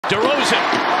DeRozan.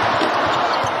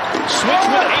 Switch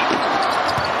with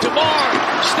 8. DeMar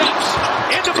steps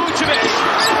into Vucevic.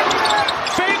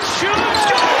 Fake shoots.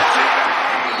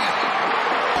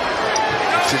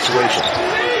 Situation.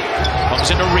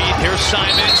 Comes into Reed. Here's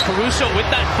Simons. Caruso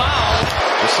with that foul.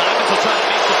 The Simons will try to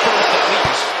make the first at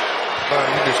least.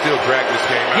 You can still drag this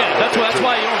game out. Yeah, that's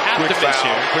why you don't have to miss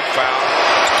here. Quick foul.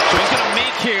 So he's going to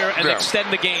make here and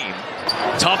extend the game.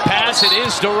 Tough pass. It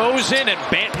is DeRozan, and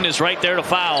Banton is right there to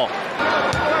foul.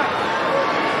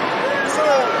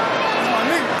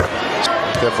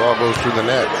 That ball goes through the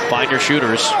net. Find your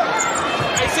shooters.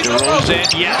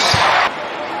 DeRozan, yes.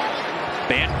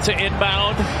 Banton to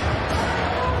inbound.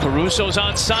 Caruso's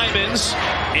on Simons.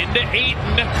 Into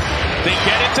Ayton. They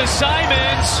get it to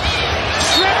Simons.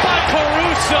 Stripped by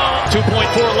Caruso.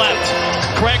 2.4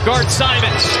 left. Craig guards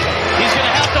Simons. He's going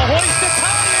to have to hoist the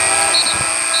top.